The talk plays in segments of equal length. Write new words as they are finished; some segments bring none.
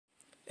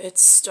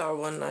It's star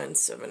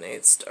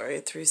 1978, star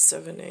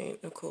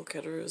 8378, Nicole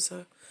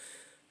Cattaruzza.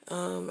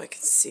 I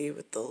can see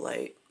with the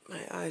light. My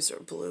eyes are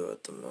blue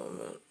at the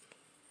moment.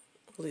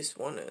 At least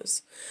one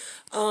is.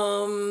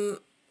 The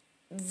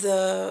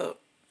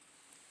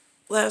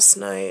last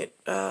night,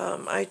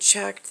 I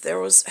checked, there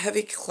was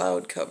heavy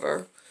cloud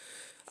cover.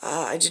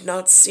 I did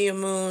not see a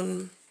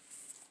moon,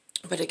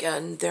 but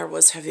again, there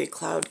was heavy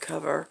cloud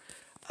cover.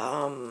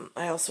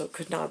 I also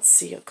could not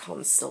see a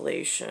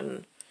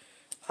constellation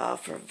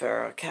for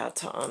Vera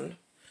Caton.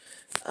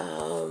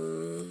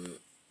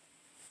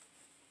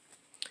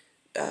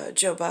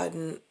 Joe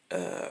Biden,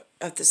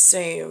 at the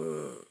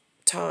same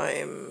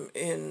time,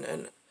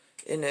 in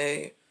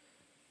a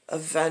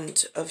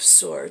event of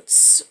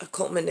sorts, a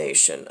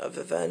culmination of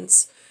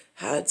events,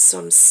 had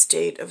some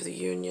State of the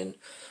Union.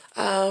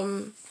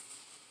 Again,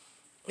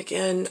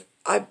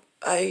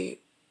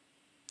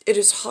 it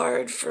is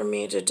hard for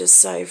me to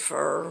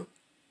decipher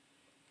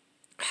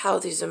how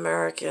these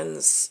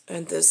Americans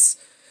and this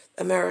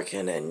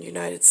American and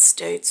United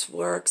States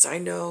works. I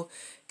know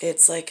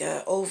it's like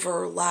a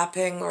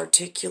overlapping,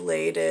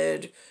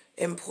 articulated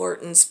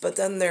importance, but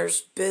then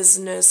there's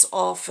business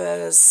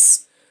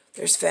office,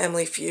 there's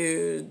family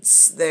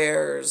feuds,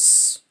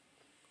 there's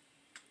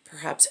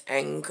perhaps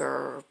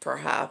anger,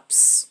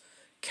 perhaps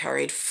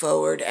carried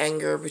forward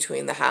anger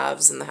between the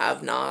haves and the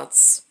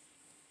have-nots.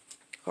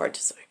 Hard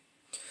to say.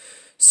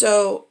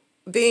 So,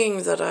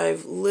 being that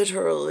I've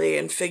literally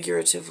and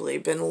figuratively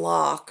been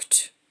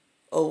locked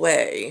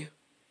away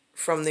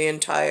from the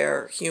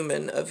entire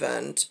human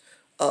event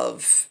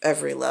of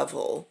every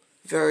level,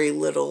 very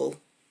little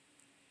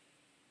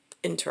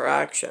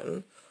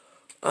interaction,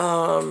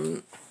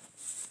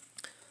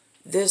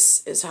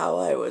 this is how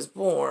I was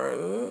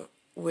born,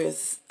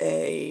 with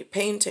a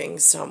painting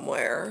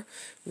somewhere,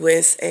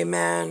 with a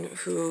man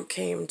who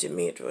came to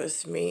meet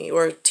with me,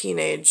 or a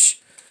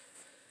teenage,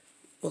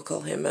 we'll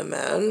call him a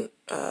man,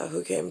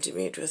 who came to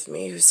meet with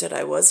me, who said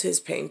I was his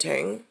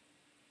painting,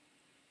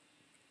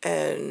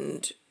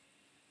 and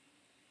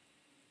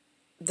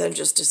then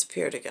just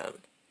disappeared again.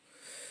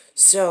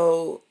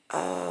 So,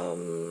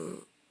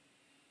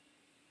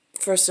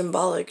 for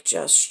symbolic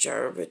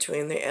gesture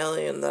between the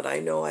alien that I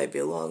know I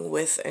belong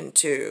with and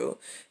to,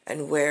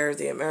 and where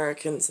the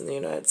Americans in the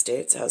United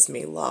States has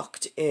me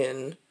locked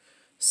in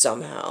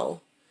somehow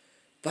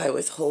by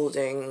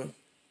withholding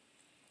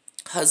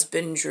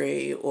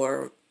husbandry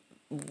or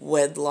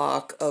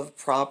wedlock of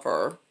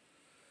proper,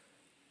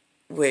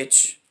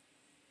 which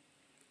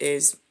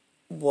is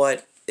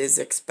what is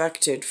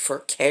expected for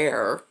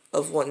care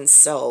of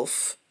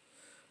oneself.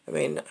 I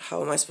mean,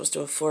 how am I supposed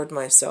to afford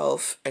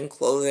myself and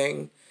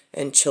clothing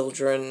and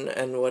children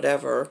and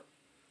whatever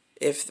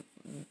if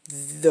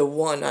the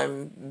one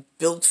I'm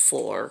built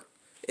for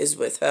is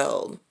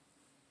withheld?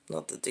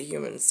 Not that the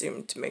humans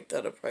seem to make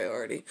that a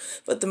priority,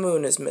 but the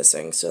moon is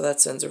missing, so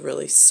that sends a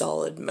really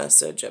solid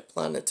message at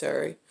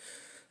Planetary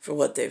for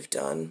what they've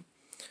done.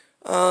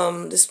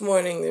 This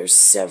morning there's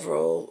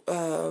several,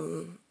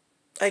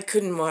 I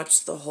couldn't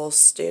watch the whole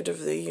State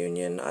of the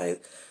Union. I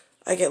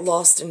get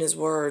lost in his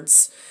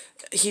words.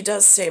 He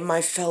does say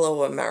my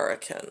fellow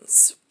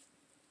Americans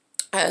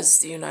as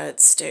the United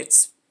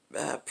States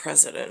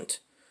president,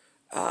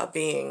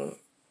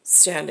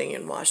 standing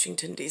in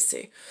Washington,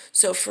 D.C.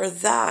 So for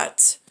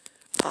that,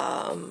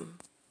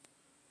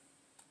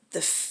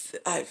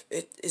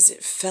 is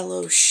it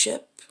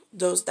fellowship?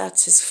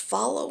 That's his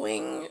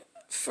following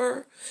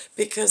for,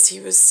 because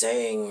he was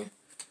saying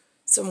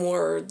some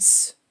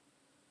words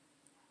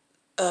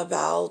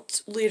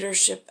about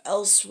leadership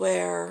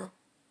elsewhere.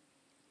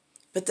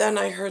 But then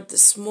I heard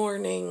this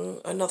morning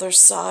another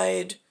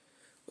side,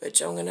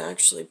 which I'm going to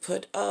actually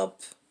put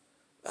up,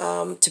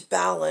 to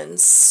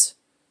balance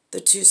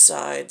the two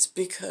sides,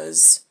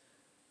 because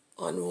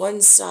on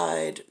one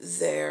side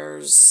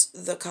there's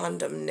the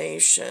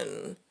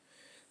condemnation,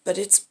 but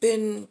it's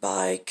been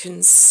by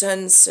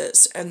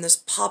consensus and this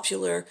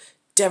popular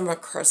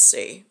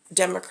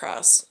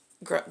Democrats,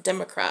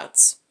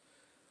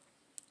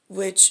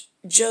 which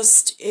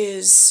just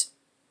is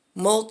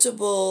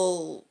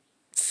multiple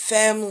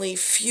family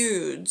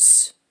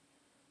feuds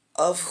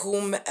of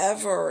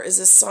whomever is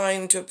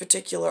assigned to a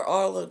particular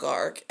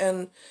oligarch,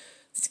 and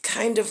it's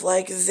kind of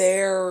like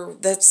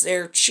that's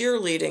their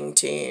cheerleading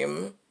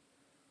team,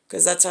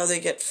 because that's how they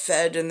get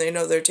fed and they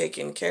know they're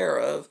taken care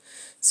of.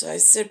 So I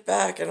sit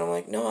back and I'm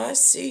like, no, I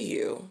see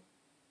you.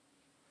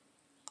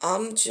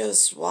 I'm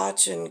just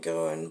watching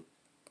going,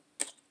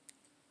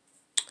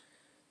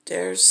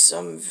 there's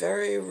some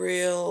very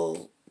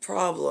real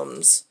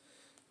problems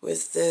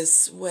with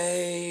this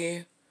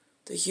way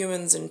the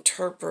humans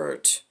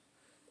interpret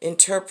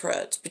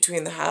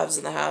between the haves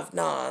and the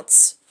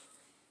have-nots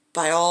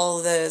by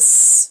all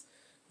this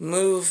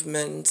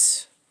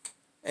movement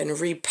and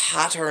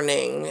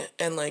repatterning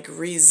and like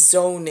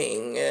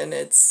rezoning, and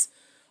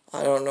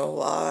I don't know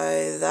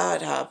why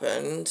that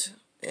happened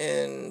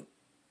in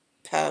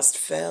past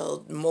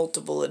failed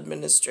multiple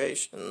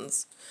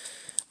administrations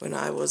when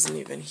I wasn't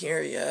even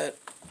here yet.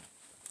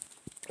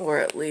 or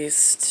at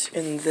least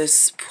in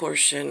this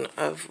portion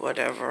of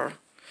whatever.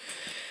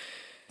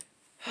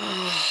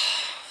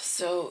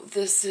 So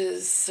this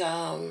is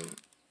how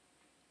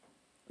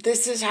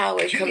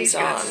it comes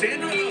on.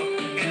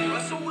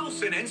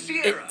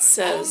 It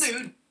says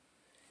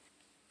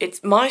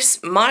it's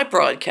my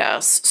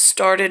broadcast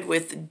started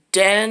with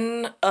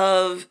Den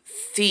of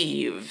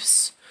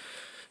Thieves.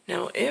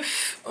 Now,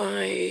 if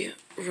I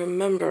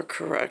remember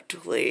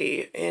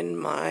correctly, in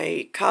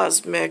my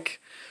cosmic,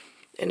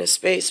 in a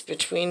space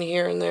between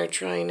here and there,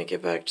 trying to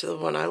get back to the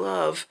one I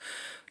love,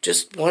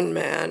 just one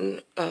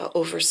man,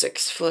 over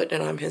 6 foot,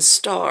 and I'm his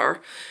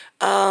star.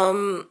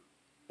 Den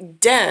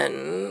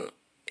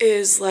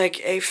is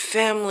like a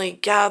family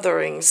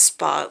gathering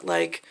spot,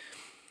 like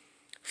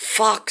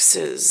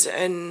foxes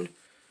and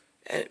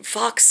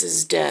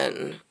Fox's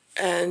Den,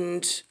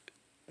 and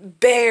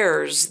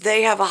bears,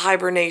 they have a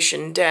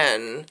hibernation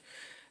den,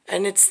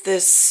 and it's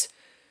this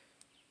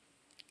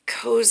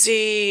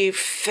cozy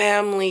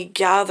family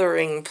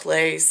gathering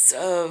place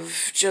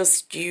of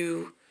just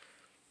you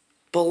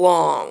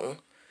belong.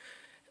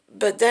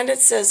 But then it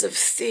says of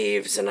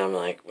thieves, and I'm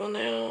like, well,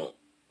 now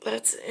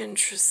that's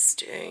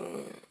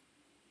interesting,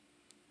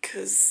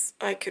 because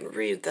I can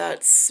read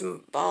that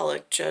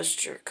symbolic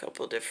gesture a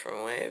couple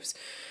different ways.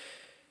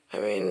 I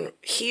mean,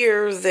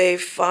 here they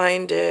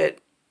find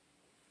it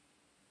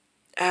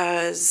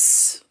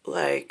as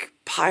like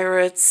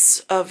Pirates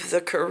of the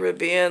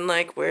Caribbean,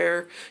 like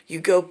where you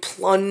go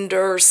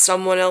plunder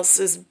someone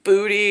else's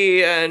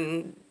booty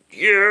and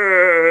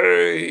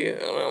yay,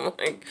 and I'm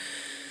like,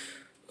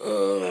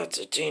 oh, that's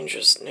a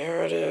dangerous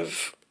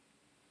narrative.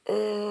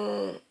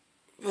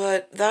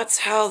 But that's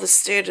how the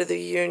State of the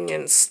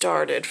Union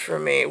started for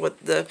me.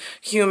 What the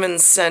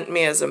humans sent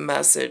me as a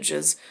message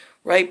is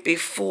right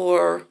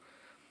before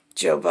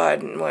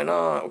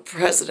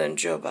President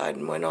Joe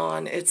Biden went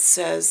on, it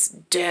says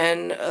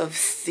Den of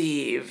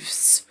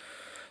Thieves.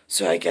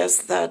 So I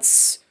guess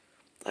that's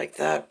like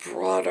that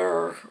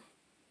broader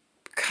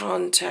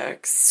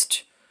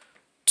context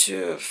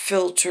to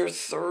filter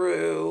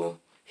through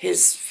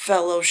his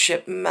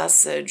fellowship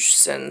message,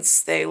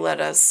 since they let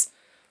us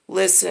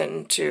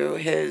listen to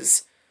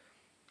his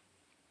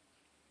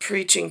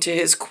preaching to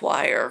his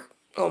choir,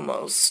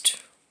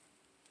 almost.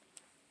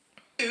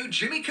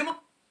 Jimmy, come on.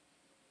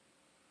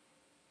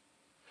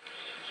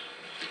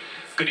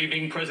 Good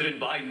evening. President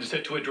Biden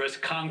set to address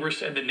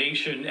Congress and the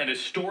nation. An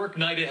historic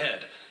night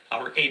ahead.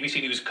 Our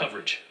ABC News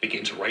coverage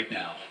begins right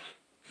now.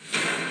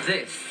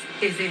 This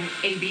is an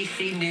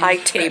ABC News I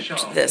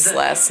taped this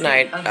last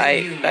night.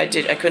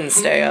 I couldn't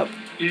stay up.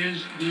 Putin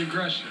is the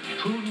aggressor.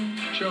 Putin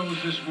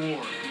chose this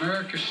war.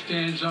 America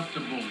stands up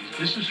to bullies.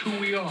 This is who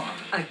we are.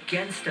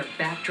 Against a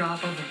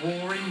backdrop of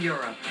war in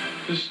Europe.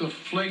 This is a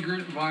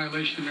flagrant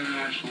violation of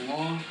international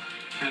law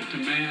and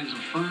demands a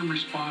firm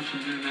response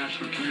from the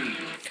international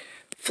community.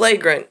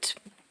 Flagrant.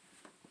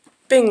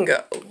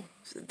 Bingo.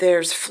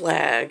 There's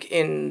flag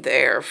in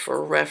there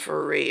for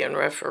referee and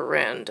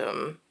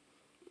referendum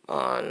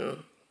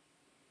on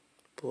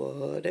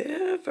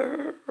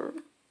whatever.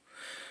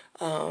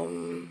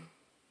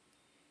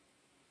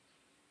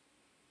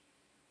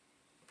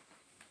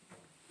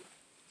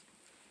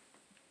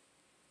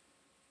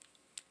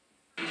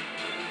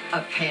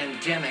 A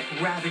pandemic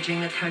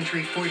ravaging the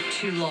country for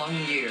 2 long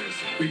years.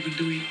 We've been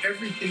doing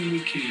everything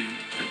we can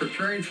and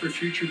preparing for a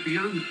future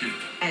beyond the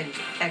pandemic. And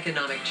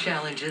economic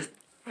challenges.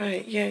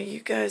 Right, yeah, you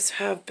guys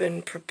have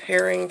been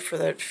preparing for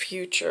that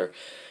future.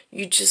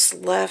 You just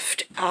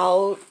left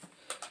out,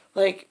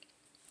 like,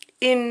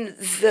 in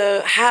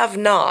the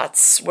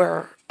have-nots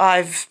where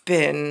I've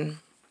been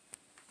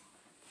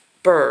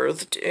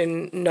birthed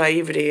in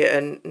naivety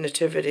and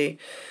nativity,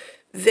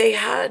 they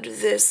had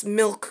this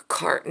milk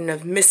carton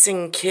of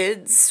missing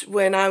kids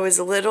when I was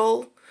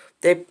little.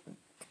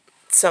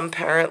 Some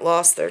parent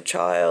lost their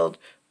child,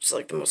 which is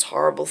like the most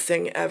horrible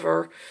thing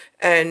ever,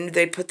 and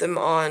they put them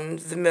on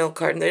the milk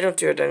carton. They don't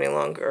do it any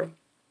longer.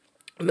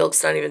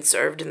 Milk's not even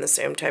served in the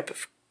same type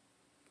of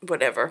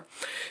whatever.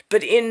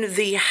 But in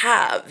the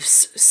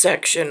haves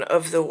section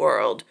of the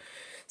world,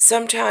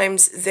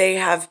 sometimes they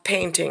have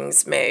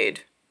paintings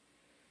made,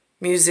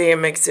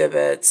 museum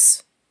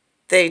exhibits.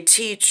 They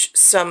teach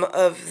some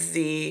of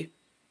the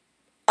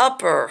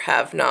upper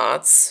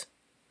have-nots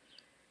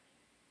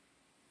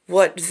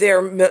what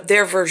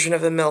their version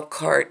of a milk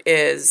cart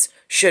is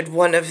should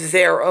one of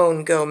their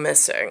own go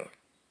missing,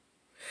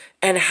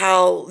 and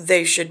how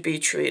they should be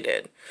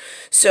treated.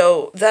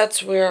 So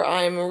that's where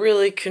I'm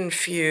really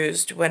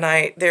confused when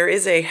there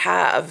is a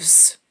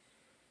haves.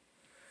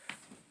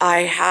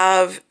 I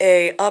have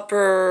a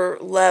upper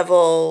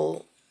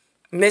level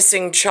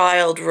missing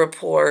child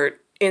report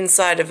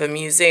inside of a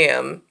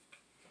museum.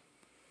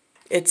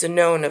 It's a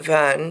known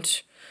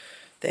event.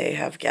 They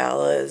have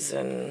galas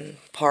and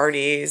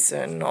parties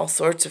and all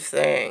sorts of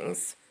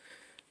things.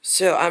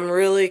 So I'm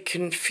really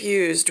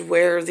confused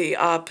where the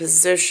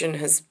opposition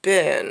has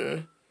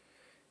been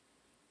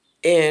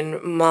in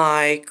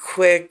my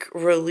quick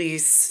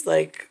release,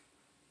 like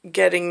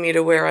getting me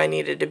to where I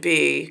needed to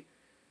be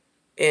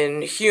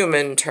in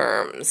human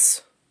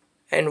terms.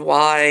 and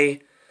why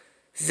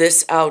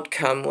this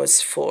outcome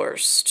was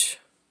forced.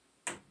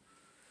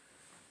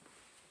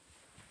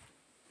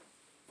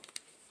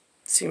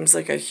 Seems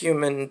like a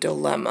human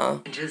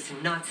dilemma.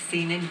 Just not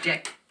seen in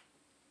decades.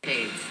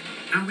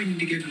 Now we need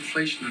to get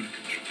inflation under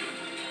control.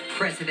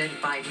 President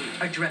Biden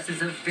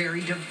addresses a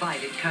very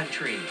divided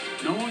country.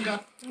 No one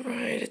got...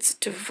 Right, it's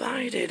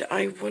divided.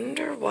 I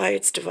wonder why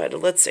it's divided.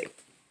 Let's see.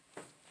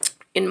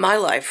 In my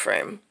life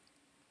frame,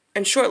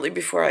 and shortly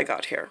before I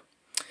got here,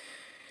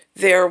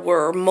 there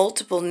were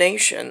multiple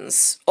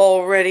nations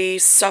already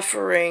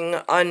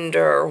suffering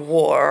under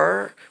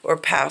war or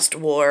past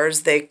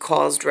wars. They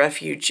caused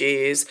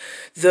refugees.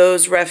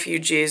 Those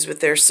refugees with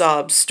their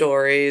sob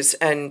stories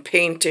and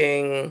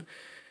painting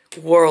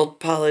world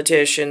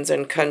politicians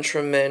and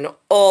countrymen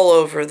all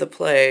over the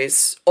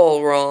place,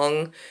 all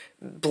wrong,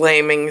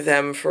 blaming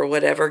them for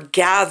whatever,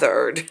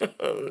 gathered.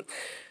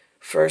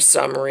 For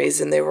some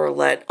reason, they were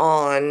let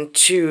on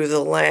to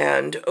the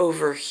land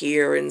over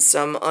here in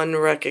some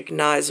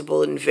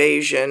unrecognizable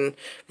invasion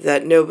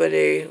that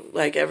nobody,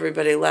 like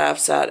everybody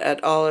laughs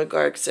at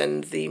oligarchs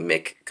and the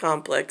MIC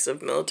complex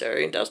of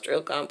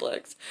military-industrial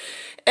complex.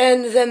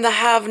 And then the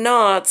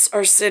have-nots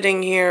are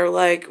sitting here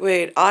like,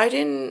 wait, I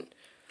didn't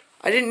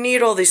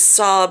need all these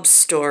sob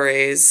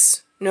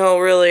stories. No,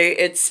 really,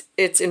 it's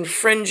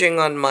infringing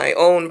on my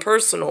own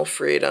personal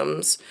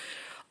freedoms.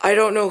 I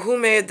don't know who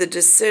made the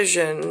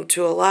decision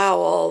to allow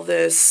all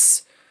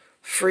this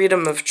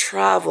freedom of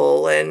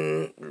travel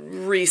and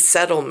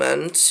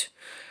resettlement,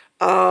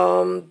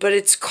 but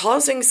it's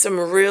causing some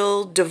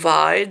real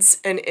divides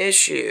and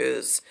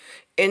issues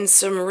in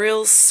some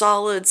real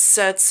solid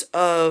sets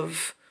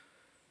of,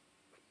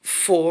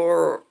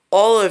 for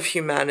all of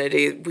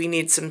humanity, we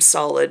need some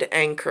solid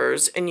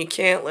anchors, and you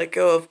can't let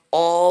go of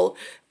all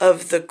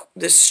of the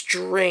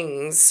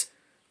strings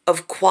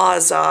of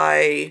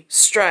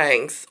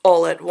quasi-strength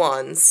all at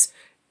once.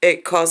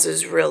 It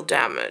causes real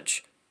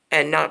damage,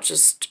 and not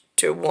just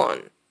to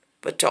one,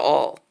 but to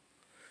all.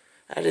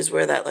 That is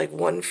where that, like,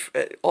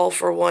 all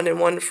for one and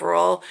one for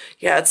all,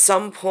 yeah, at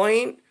some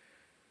point,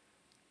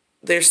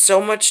 there's so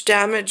much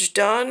damage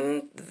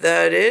done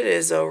that it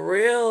is a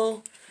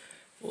real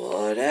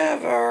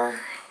whatever.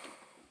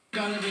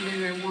 Got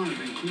everything they wanted,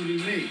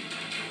 including me.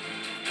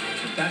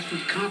 But that's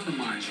what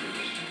compromise is.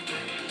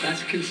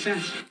 That's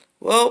consensus.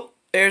 Well,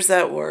 there's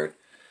that word.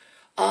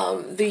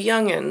 The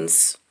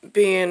youngins,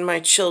 being my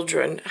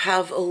children,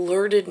 have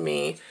alerted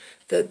me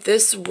that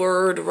this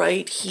word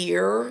right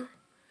here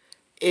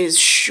is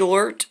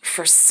short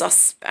for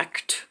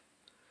suspect,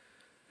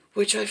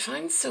 which I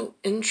find so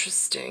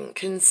interesting,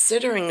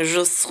 considering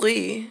je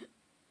suis,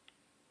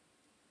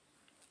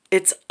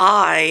 its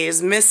I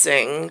is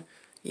missing.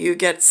 You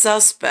get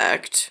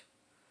suspect,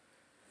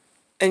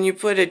 and you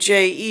put a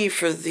J-E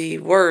for the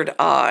word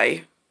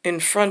I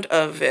in front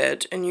of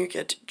it, and you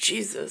get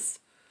Jesus.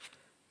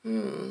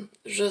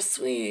 Je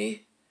suis.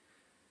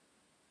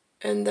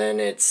 And then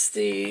it's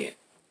the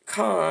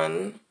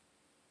con.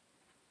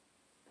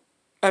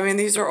 I mean,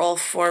 these are all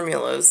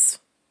formulas.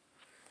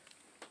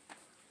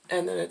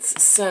 And then it's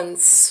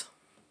census.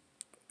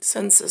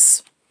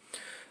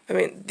 I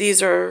mean,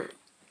 these are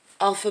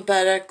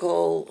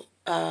alphabetical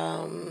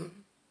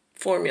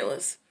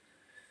formulas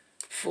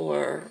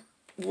for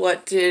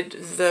what did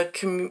the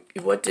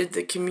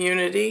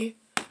community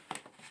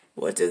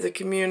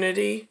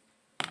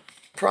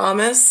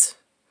promise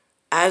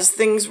as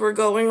things were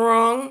going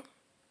wrong,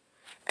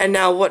 and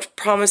now what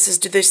promises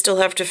do they still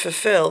have to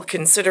fulfill,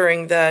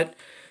 considering that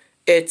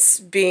it's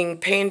being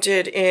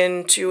painted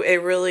into a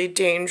really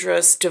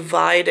dangerous,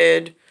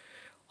 divided,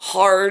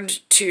 hard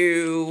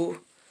to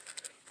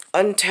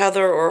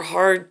untether or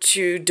hard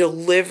to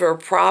deliver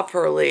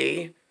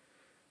properly,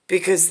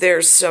 because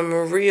there's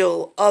some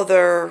real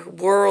other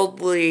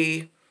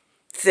worldly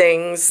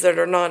things that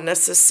are not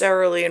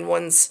necessarily in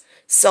one's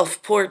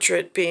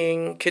self-portrait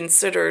being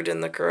considered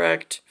in the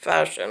correct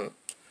fashion.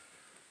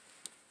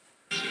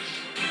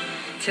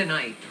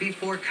 Tonight,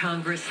 before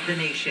Congress, the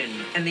nation,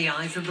 and the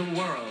eyes of the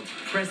world,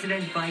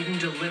 President Biden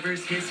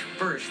delivers his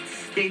first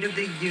State of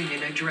the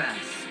Union address.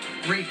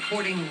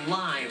 Reporting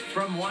live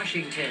from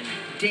Washington,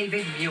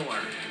 David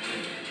Muir.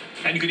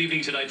 And good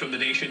evening tonight from the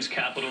nation's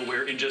capital,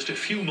 where in just a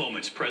few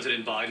moments,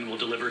 President Biden will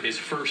deliver his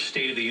first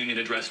State of the Union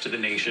address to the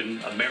nation.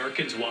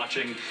 Americans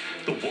watching,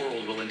 the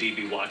world will indeed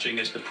be watching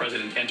as the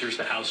president enters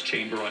the House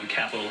chamber on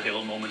Capitol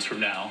Hill moments from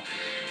now.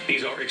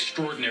 These are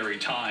extraordinary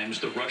times,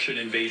 the Russian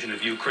invasion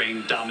of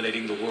Ukraine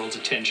dominating the world's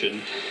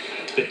attention,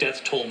 the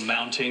death toll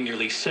mounting,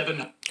 nearly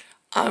 700...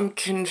 I'm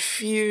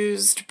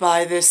confused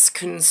by this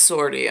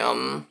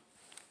consortium.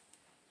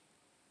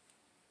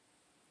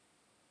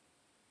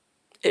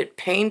 It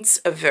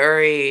paints a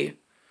very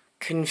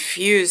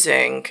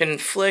confusing,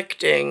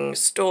 conflicting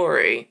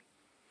story.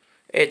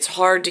 It's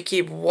hard to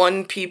keep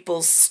one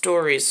people's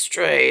story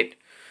straight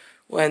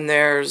when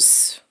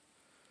there's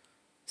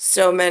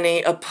so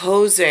many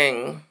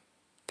opposing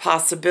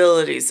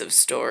possibilities of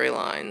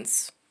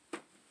storylines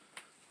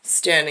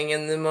standing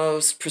in the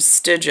most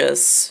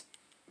prestigious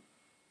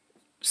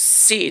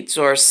seats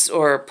or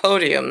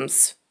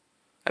podiums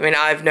I mean,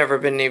 I've never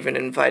been even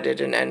invited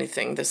in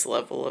anything this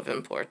level of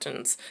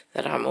importance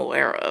that I'm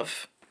aware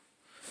of.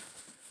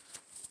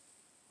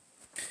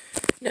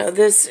 Now,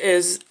 this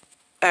is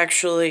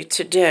actually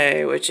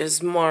today, which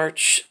is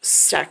March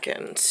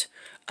 2nd.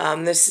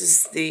 This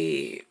is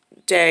the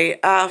day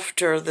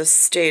after the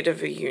State of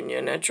the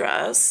Union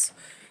address.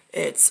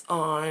 It's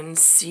on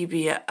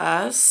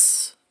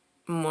CBS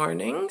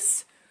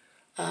mornings,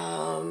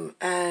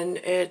 and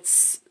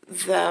it's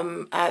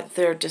them at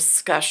their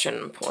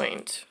discussion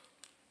point.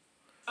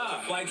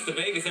 Flights to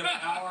Vegas every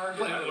hour.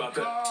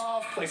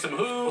 Play some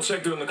hoops. We'll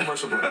check during the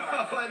commercial break.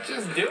 Let's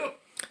just do it.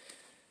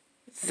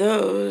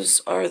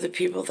 Those are the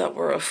people that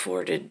were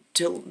afforded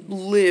to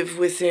live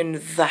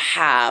within the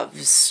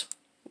haves,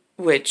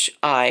 which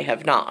I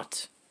have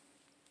not.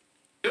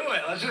 Do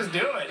it. Let's just do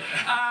it.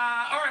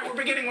 All right, we're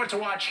beginning what to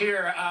watch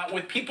here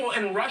with people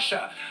in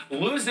Russia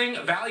losing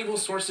valuable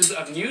sources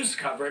of news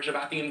coverage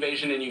about the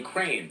invasion in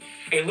Ukraine.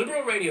 A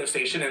liberal radio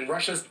station and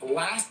Russia's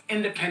last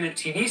independent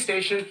TV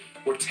station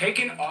were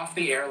taken off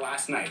the air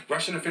last night.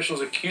 Russian officials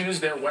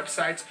accused their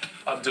websites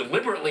of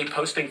deliberately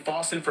posting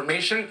false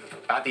information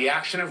about the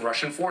action of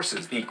Russian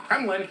forces. The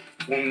Kremlin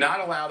will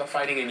not allow the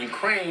fighting in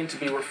Ukraine to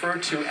be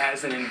referred to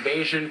as an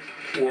invasion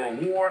or a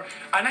war.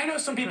 And I know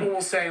some people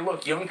will say,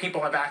 look, young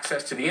people have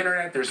access to the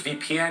internet. There's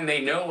VPN.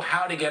 They know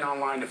how to get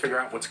online to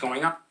figure out what's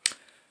going on.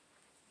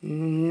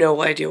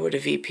 No idea what a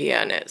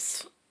VPN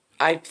is.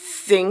 I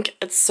think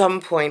at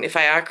some point, if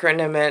I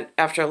acronym it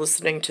after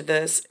listening to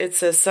this, it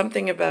says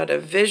something about a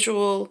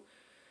visual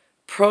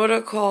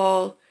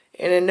protocol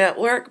in a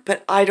network,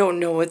 but I don't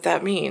know what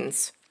that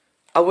means.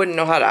 I wouldn't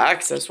know how to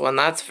access one,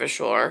 that's for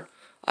sure.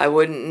 I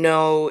wouldn't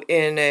know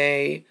in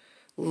a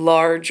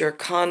larger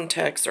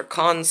context or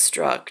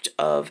construct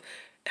of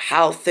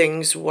how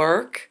things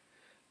work.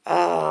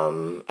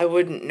 I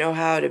wouldn't know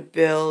how to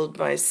build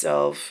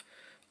myself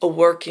a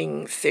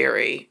working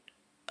theory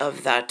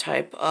of that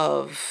type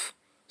of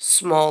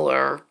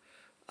smaller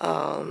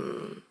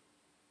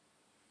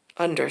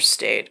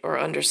understated.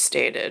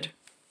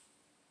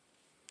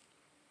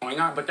 Going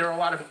on, but there are a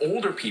lot of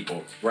older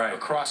people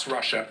across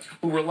Russia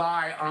who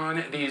rely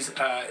on these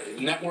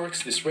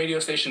networks, this radio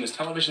station, this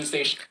television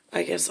station.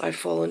 I guess I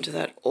fall into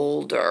that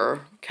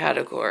older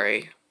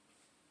category.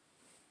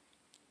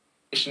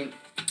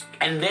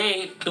 And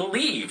they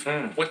believe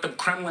what the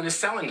Kremlin is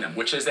selling them,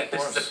 which is that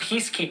this is a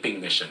peacekeeping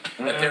mission,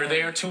 that they're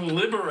there to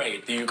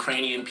liberate the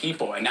Ukrainian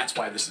people, and that's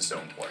why this is so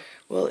important.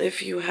 Well,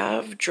 if you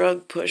have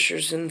drug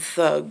pushers and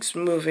thugs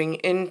moving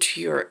into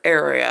your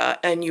area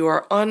and you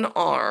are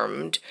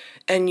unarmed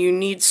and you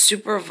need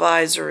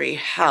supervisory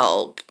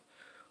help,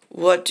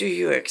 what do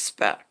you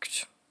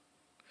expect?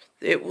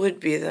 It would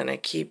be then a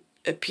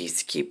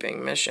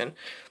peacekeeping mission.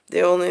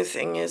 The only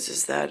thing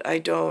is that I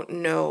don't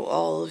know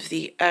all of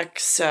the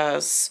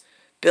excess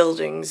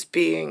buildings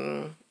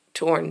being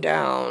torn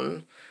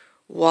down.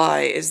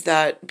 Why? Is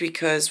that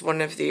because one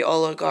of the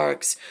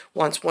oligarchs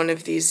wants one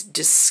of these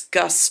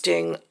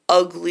disgusting,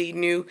 ugly,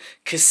 new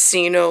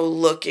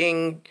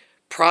casino-looking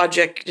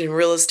project and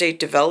real estate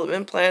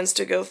development plans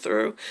to go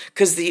through?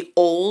 Because the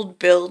old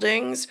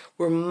buildings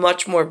were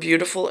much more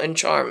beautiful and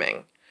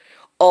charming.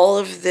 All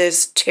of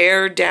this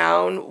tear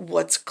down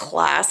what's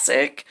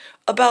classic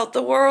about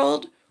the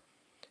world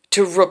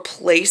to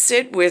replace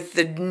it with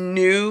the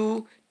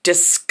new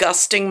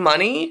disgusting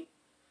money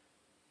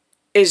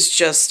is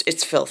just,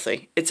 it's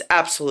filthy. It's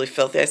absolutely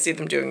filthy. I see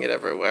them doing it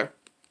everywhere.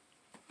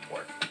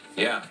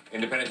 Yeah,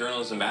 independent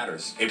journalism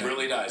matters. It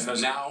really does.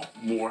 Now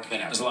more than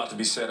ever. There's a lot to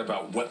be said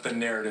about what the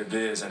narrative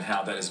is and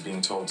how that is being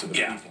told to the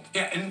people.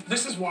 Yeah, and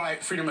this is why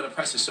freedom of the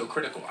press is so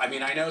critical. I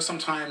mean, I know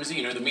sometimes,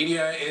 the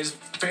media is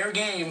fair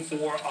game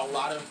for a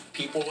lot of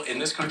people in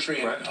this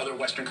country and other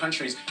Western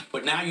countries,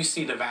 but now you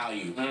see the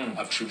value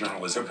of true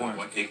journalism and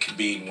what it could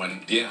be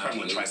when the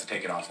Kremlin tries to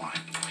take it offline.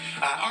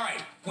 All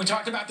right, we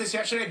talked about this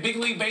yesterday. Big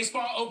League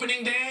Baseball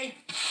opening day.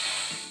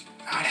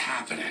 Not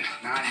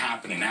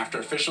happening. After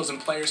officials and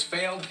players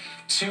failed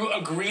to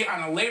agree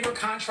on a labor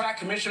contract,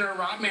 Commissioner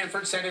Rob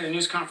Manfred said in a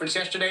news conference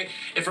yesterday,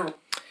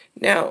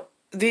 Now,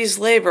 these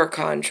labor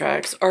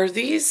contracts, are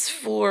these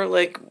for,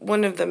 like,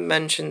 one of them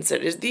mentions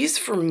it, is these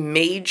for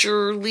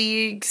major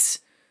leagues?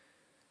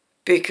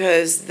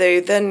 Because they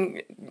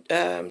then,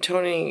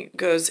 Tony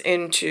goes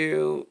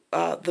into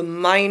the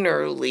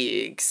minor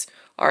leagues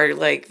are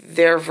like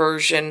their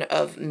version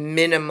of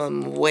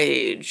minimum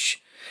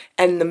wage.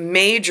 And the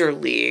major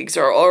leagues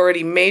are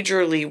already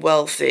majorly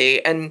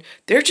wealthy, and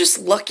they're just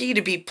lucky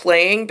to be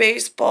playing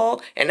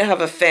baseball and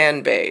have a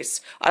fan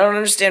base. I don't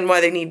understand why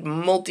they need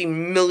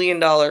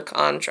multi-million-dollar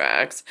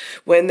contracts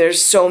when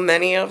there's so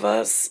many of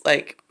us,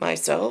 like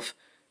myself,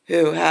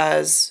 who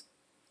has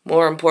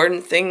more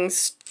important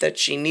things that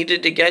she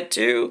needed to get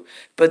to.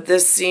 But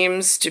this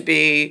seems to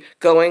be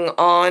going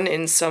on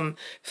in some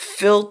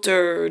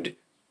filtered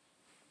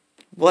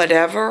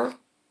whatever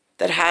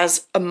that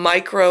has a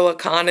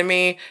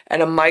microeconomy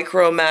and a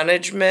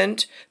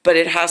micromanagement, but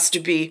it has to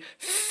be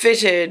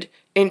fitted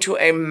into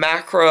a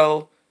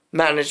macro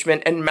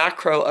management and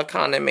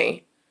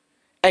macroeconomy.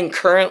 And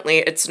currently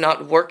it's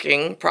not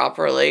working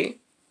properly.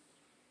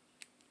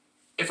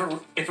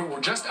 if it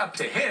were just up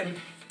to him,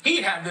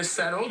 he'd have this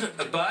settled,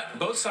 but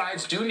both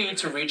sides do need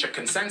to reach a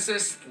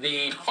consensus.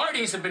 The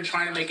parties have been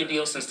trying to make a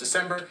deal since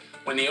December,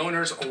 when the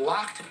owners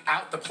locked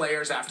out the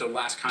players after the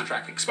last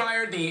contract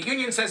expired. The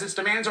union says its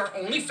demands are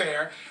only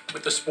fair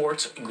with the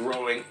sport's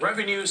growing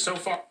revenue so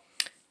far.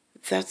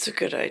 That's a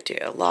good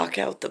idea. Lock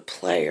out the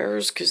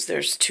players because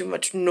there's too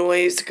much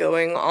noise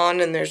going on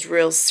and there's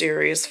real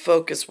serious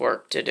focus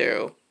work to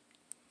do.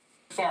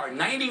 Far,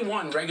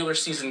 91 regular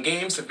season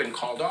games have been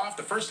called off.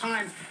 The first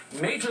time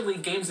Major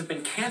League games have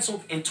been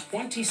canceled in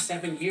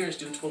 27 years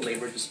due to a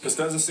labor dispute. This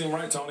doesn't seem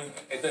right, Tony.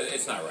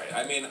 It's not right.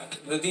 I mean,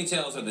 the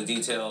details are the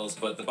details,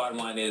 but the bottom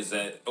line is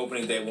that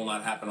opening day will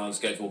not happen on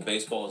schedule.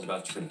 Baseball is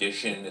about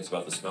tradition. It's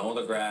about the smell of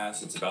the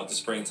grass. It's about the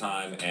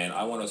springtime. And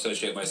I want to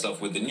associate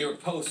myself with the New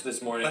York Post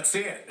this morning. Let's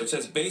see it. Which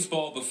says,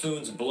 baseball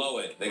buffoons blow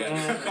it. They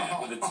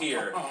got with a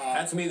tear.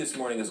 That's me this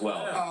morning as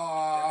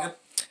well.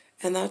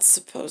 And that's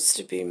supposed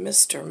to be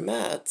Mr.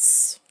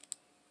 Metz.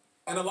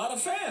 And a lot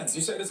of fans.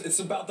 You said it's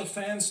about the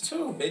fans,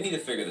 too. They need to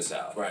figure this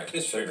out. Right.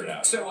 Just figure it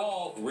out. So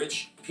all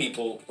rich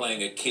people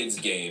playing a kid's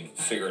game,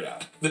 figure it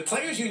out. The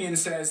Players Union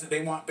says that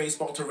they want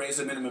baseball to raise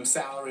the minimum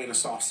salary and a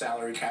soft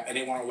salary cap, and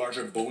they want a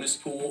larger bonus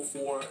pool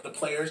for the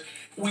players.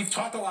 We've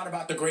talked a lot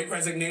about the Great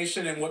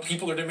Resignation and what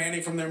people are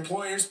demanding from their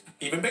employers,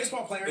 even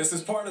baseball players. This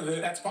is part of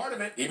it. That's part of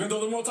it. Even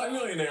though they're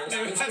multimillionaires.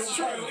 That's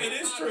true. It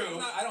is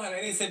true. I don't have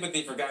any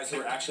sympathy for guys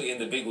who are actually in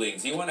the big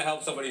leagues. You want to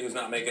help somebody who's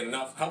not making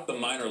enough, help the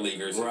minor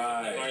leaguers.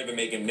 Right. Who aren't even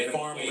making minimum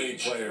Farm wage. league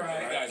players.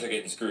 Right. Right. Guys are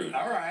getting screwed.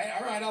 All right.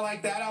 I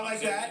like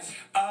that.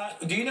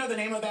 Do you know the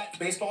name of that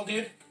baseball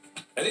dude?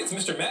 I think it's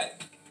Mr.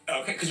 Met.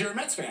 Okay, because you're a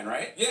Mets fan,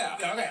 right? Yeah.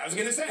 Okay, I was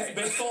going to say.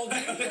 Baseball dude.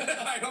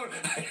 I don't...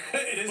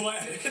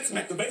 It's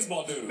the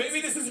baseball dude. Maybe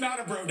this is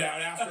not a bro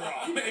down after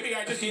all. Maybe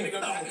I just need to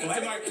go back to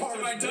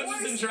my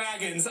Dungeons and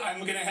Dragons. I'm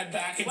going to head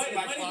back into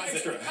my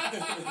closet.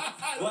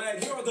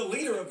 Glad you're the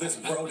leader of this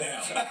bro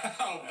down.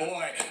 Oh,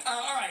 boy.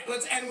 All right,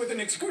 let's end with an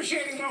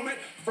excruciating moment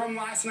from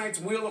last night's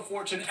Wheel of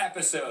Fortune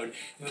episode.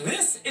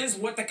 This is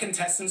what the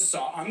contestants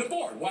saw on the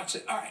board. Watch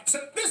it. All right, so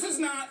this is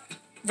not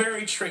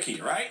very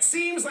tricky, right?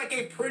 Seems like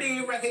a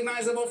pretty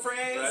recognizable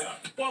phrase. Right.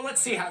 Well,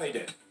 let's see how they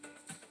did.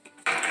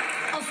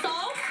 I'll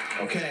solve.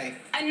 Okay.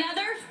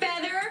 Another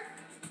feather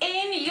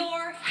in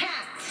your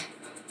hat.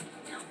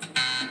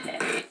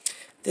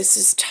 This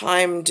is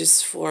time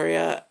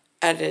dysphoria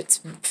at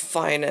its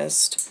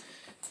finest.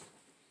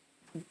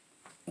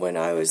 When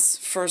I was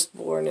first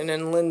born and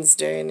in Lynn's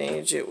day and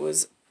age, it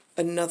was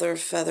another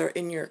feather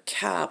in your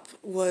cap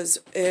was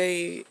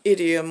a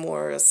idiom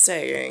or a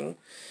saying.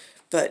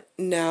 But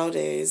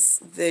nowadays,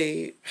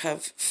 they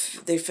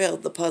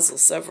failed the puzzle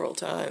several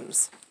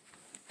times.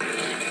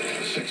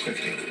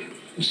 650.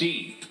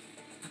 G.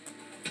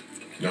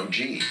 No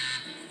G.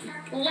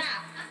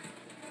 Lap.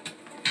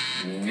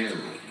 No.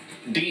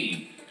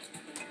 D.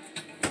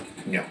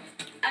 No.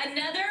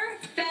 Another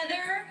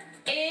feather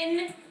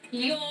in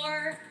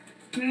your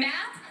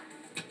map.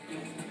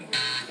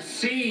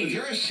 C. Is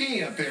there a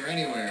C up there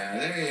anywhere?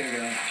 There you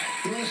go.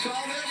 You want to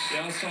solve this?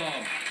 Yeah, I'll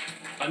solve.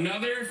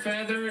 Another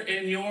feather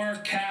in your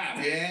cap.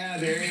 Yeah,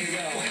 there you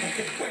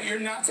go. Wait,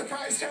 you're not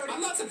surprised, Tony? I'm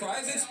not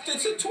surprised. It's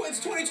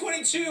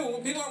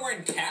 2022. People aren't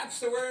wearing caps.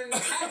 They're wearing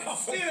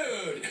hats.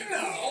 Dude, no.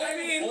 I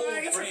mean, Old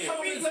like, it's phrase. a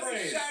common Old phrase.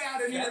 phrase. Shout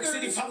out in New York City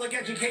Feathers? public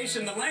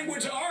education, the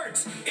language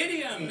arts,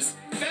 idioms,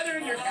 feather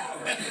in your cap.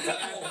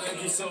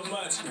 Thank you so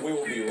much. We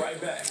will be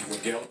right back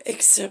with Gail.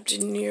 Except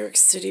in New York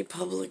City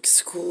public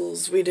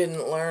schools, we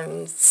didn't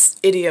learn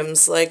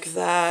idioms like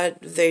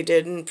that. They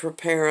didn't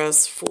prepare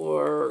us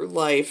for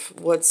life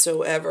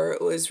whatsoever.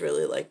 It was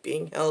really like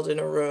being held in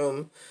a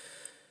room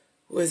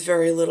with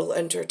very little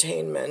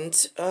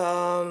entertainment,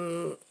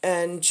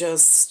 and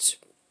just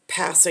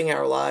passing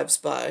our lives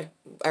by,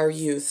 our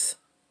youth.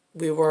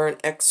 We weren't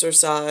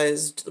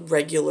exercised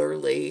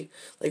regularly.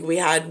 Like, we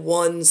had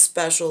one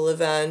special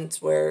event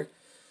where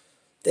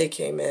they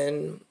came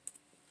in,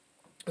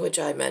 which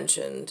I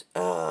mentioned,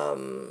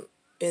 during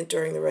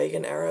the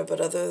Reagan era,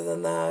 but other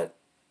than that,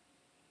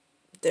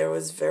 there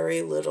was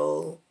very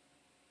little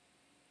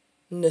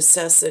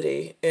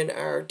necessity in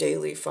our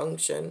daily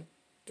function.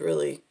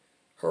 Really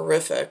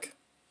horrific.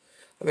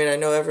 I mean, I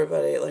know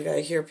everybody, like, I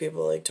hear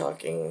people, like,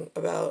 talking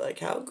about, like,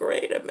 how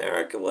great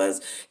America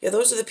was. Yeah,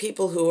 those are the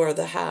people who are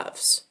the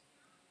haves.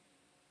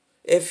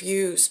 If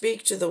you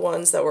speak to the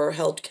ones that were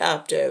held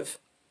captive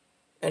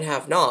and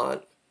have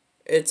not,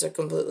 it's a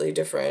completely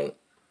different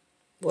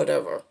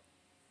whatever.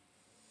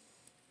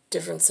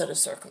 Different set of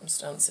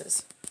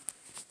circumstances.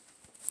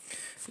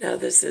 Now,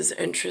 this is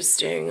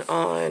interesting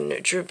on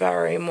Drew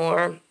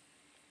Barrymore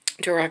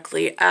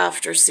directly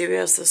after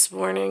CBS This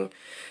Morning.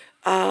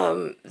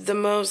 The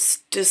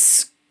most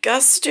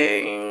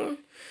disgusting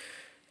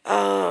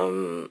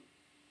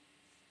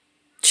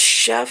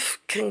chef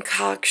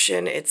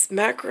concoction. It's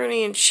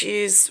macaroni and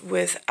cheese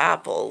with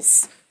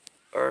apples.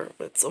 Or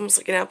it's almost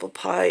like an apple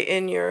pie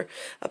in your...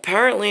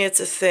 Apparently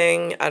it's a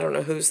thing. I don't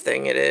know whose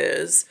thing it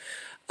is.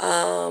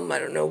 I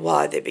don't know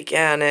why they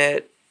began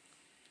it.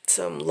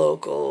 Some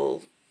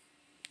local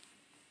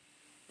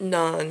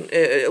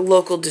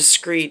local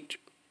discreet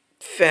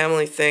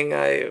family thing,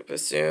 I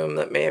assume,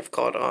 that may have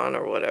caught on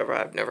or whatever.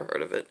 I've never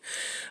heard of it.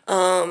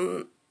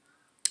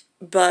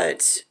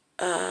 But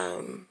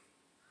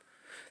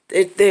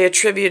they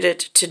attribute it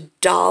to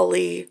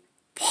Dolly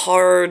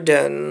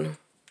Parton.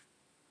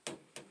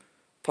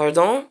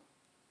 Pardon?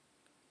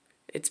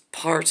 It's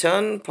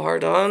pardon.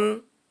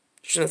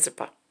 Je ne sais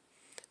pas.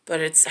 But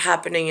it's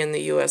happening in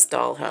the U.S.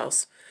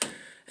 dollhouse.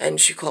 And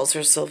she calls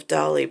herself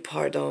Dolly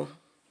Pardon.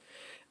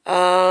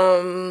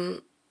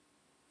 And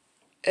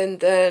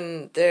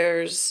then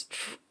there's,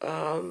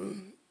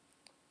 and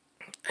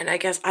I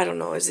guess, I don't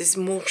know, is this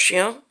mon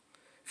chien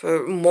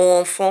for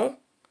mon enfant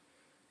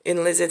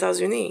in les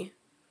États-Unis?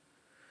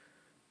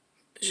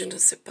 Je ne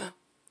sais pas.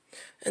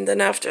 And then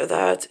after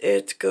that,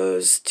 it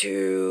goes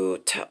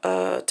to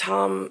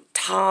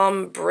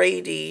Tom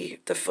Brady,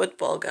 the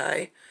football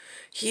guy.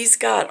 He's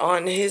got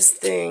on his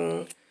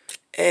thing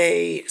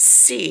a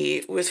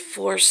C with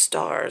 4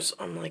 stars.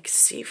 I'm like,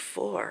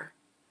 C4.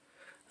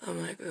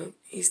 I'm like, oh,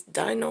 he's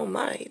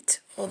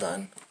dynamite. Hold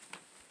on.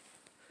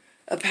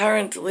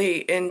 Apparently,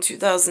 in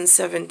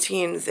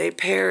 2017, they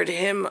paired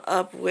him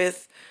up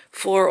with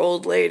 4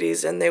 old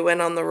ladies, and they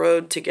went on the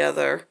road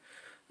together.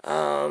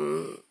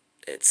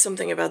 It's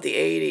something about the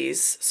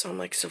 80s. So I'm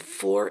like, so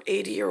 4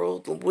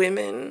 80-year-old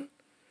women?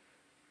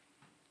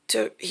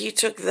 He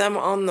took them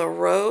on the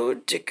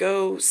road to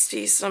go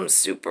see some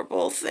Super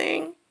Bowl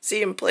thing?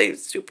 See him play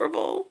Super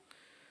Bowl?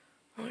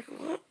 I'm like,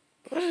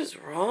 what is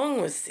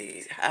wrong with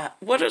these?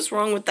 What is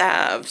wrong with the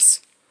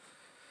halves?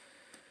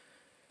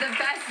 The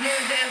best news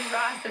is,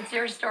 Ross, it's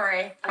your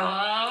story.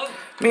 Oh.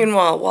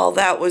 Meanwhile, while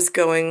that was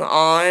going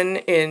on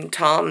in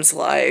Tom's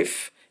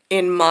life,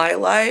 in my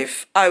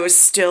life, I was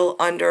still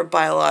under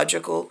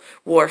biological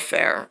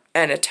warfare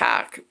and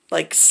attack,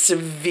 like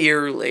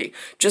severely.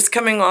 Just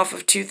coming off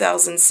of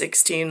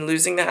 2016,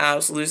 losing the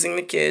house, losing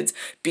the kids,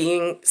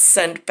 being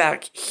sent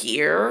back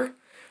here.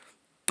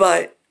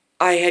 But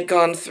I had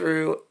gone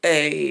through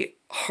a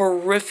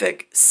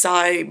horrific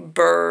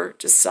cyber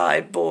to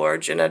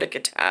cyborg genetic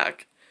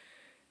attack.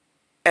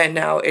 And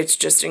now it's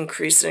just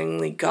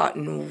increasingly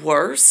gotten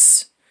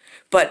worse.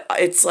 But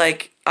it's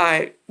like,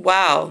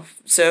 wow.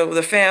 So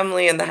the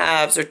family and the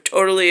haves are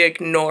totally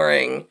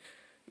ignoring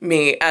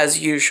me as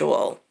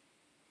usual.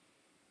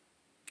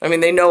 I mean,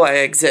 they know I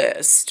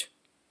exist.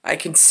 I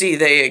can see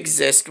they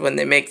exist when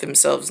they make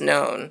themselves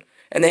known.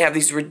 And they have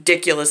these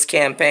ridiculous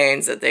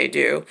campaigns that they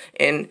do.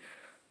 And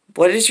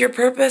what is your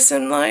purpose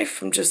in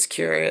life? I'm just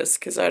curious,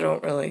 because I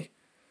don't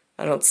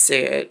see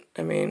it.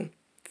 I mean,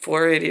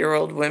 4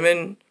 80-year-old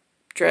women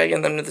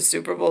dragging them to the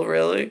Super Bowl,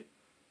 really?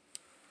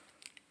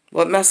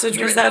 What message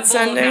was that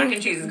sending? Mac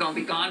and cheese is going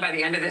to be gone by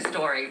the end of this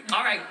story.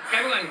 All right,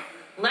 everyone.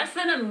 Less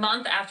than a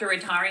month after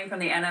retiring from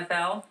the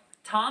NFL,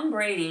 Tom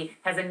Brady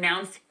has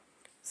announced...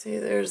 See,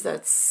 there's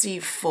that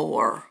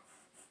C4.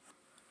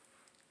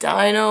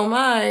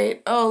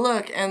 Dynamite. Oh,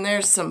 look, and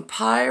there's some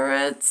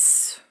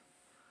pirates.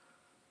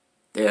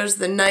 There's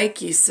the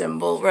Nike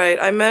symbol. Right,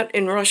 I met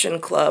in Russian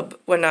club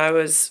when I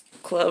was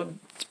club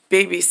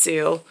baby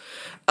seal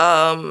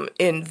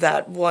in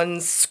that one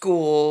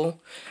school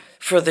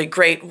for the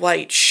great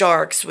white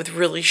sharks with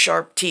really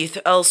sharp teeth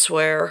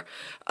elsewhere.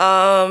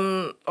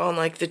 On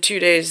like the 2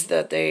 days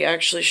that they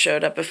actually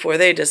showed up before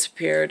they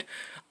disappeared,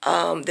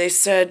 they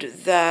said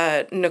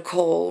that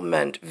Nicole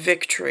meant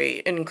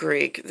victory in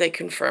Greek. They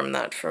confirmed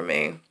that for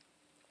me,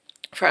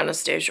 for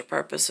Anastasia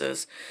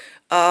purposes.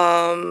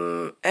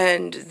 And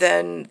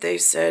then they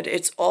said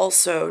it's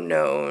also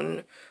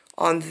known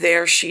on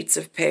their sheets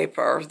of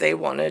paper. They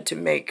wanted to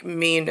make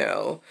me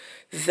know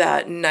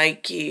that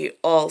Nike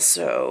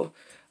also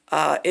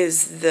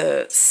is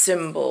the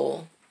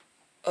symbol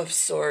of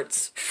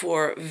sorts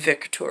for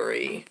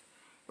victory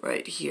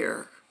right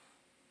here.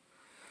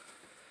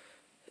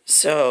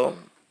 So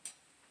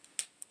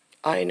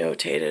I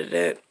notated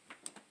it.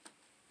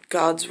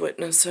 God's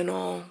witness and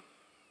all.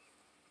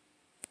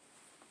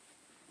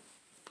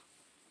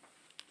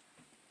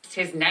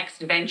 His next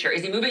venture.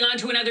 Is he moving on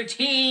to another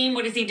team?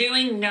 What is he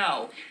doing?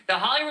 No. The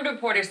Hollywood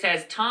Reporter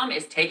says Tom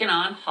is taking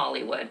on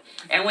Hollywood.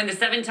 And when the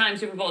 7-time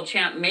Super Bowl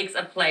champ makes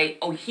a play,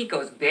 oh, he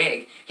goes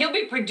big. He'll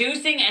be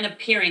producing and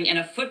appearing in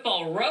a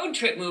football road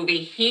trip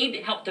movie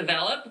he helped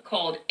develop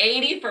called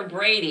 80 for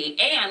Brady.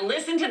 And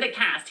listen to the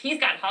cast. He's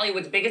got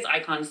Hollywood's biggest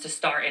icons to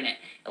star in it.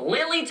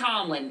 Lily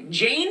Tomlin,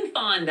 Jane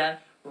Fonda,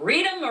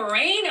 Rita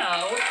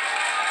Moreno,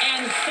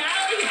 and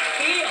Sally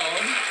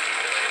Field.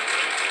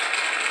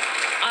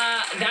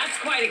 That's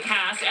quite a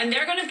cast, and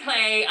they're going to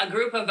play a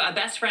group of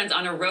best friends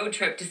on a road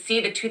trip to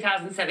see the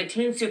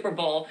 2017 Super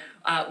Bowl,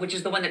 which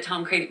is the one that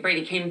Tom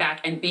Brady came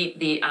back and beat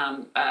the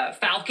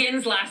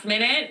Falcons last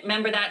minute.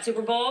 Remember that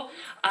Super Bowl?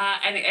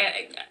 And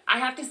I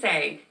have to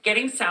say,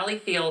 getting Sally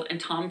Field and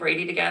Tom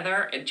Brady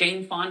together,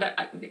 Jane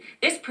Fonda,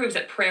 this proves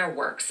that prayer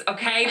works,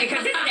 okay?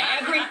 Because this is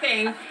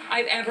everything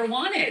I've ever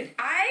wanted.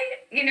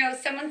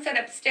 Someone said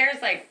upstairs,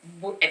 like,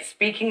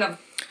 speaking of...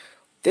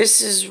 This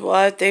is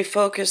what they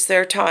focus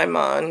their time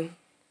on.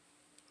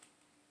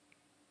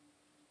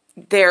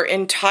 their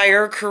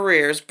entire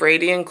careers,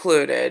 Brady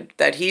included,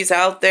 that he's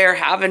out there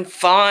having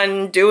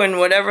fun, doing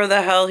whatever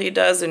the hell he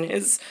does in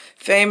his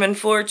fame and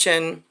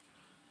fortune.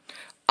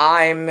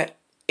 I'm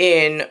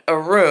in a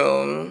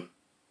room.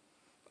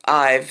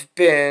 I've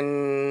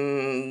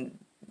been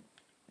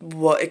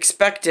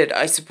expected,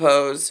 I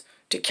suppose,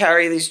 to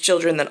carry these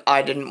children that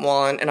I didn't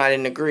want and I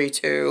didn't agree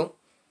to.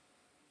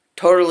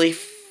 Totally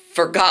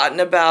forgotten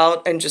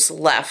about and just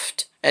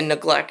left and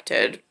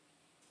neglected.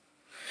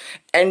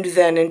 And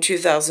then in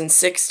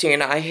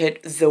 2016, I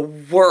hit the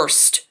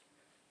worst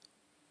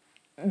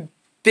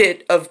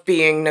bit of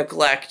being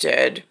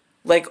neglected.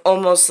 Like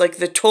almost like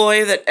the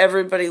toy that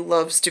everybody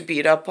loves to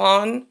beat up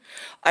on.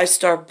 I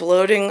start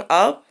bloating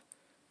up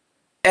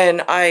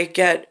and I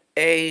get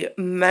a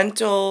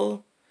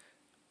mental,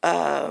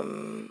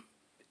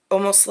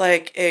 almost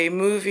like a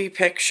movie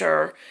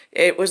picture.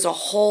 It was a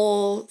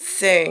whole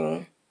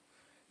thing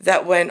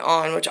that went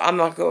on, which I'm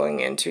not going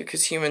into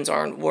because humans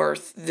aren't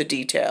worth the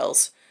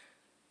details.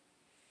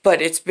 But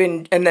it's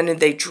been, and then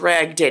they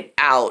dragged it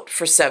out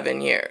for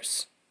 7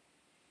 years.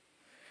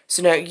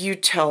 So now you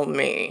tell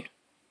me,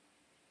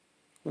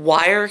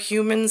 why are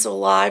humans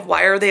alive?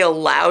 Why are they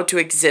allowed to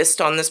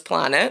exist on this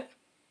planet?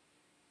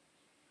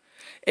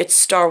 It's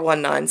star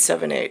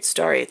 1978,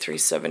 star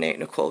 8378,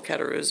 Nicole,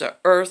 Cattaruzza.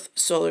 Earth,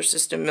 solar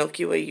system,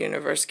 Milky Way,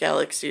 universe,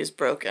 galaxy is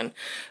broken.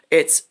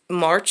 It's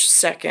March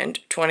 2nd,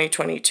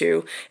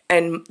 2022,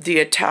 and the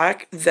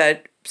attack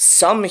that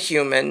some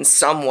humans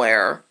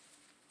somewhere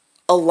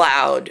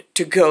allowed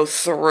to go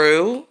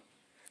through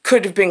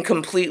could have been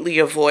completely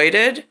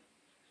avoided.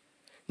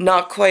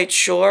 Not quite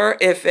sure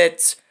if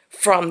it's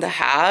from the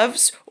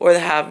haves or the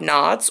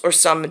have-nots or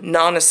some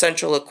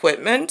non-essential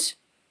equipment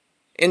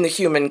in the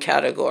human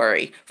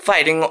category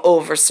fighting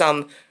over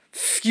some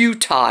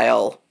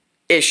futile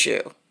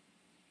issue.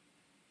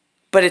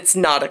 But it's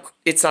not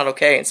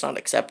okay, it's not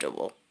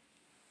acceptable.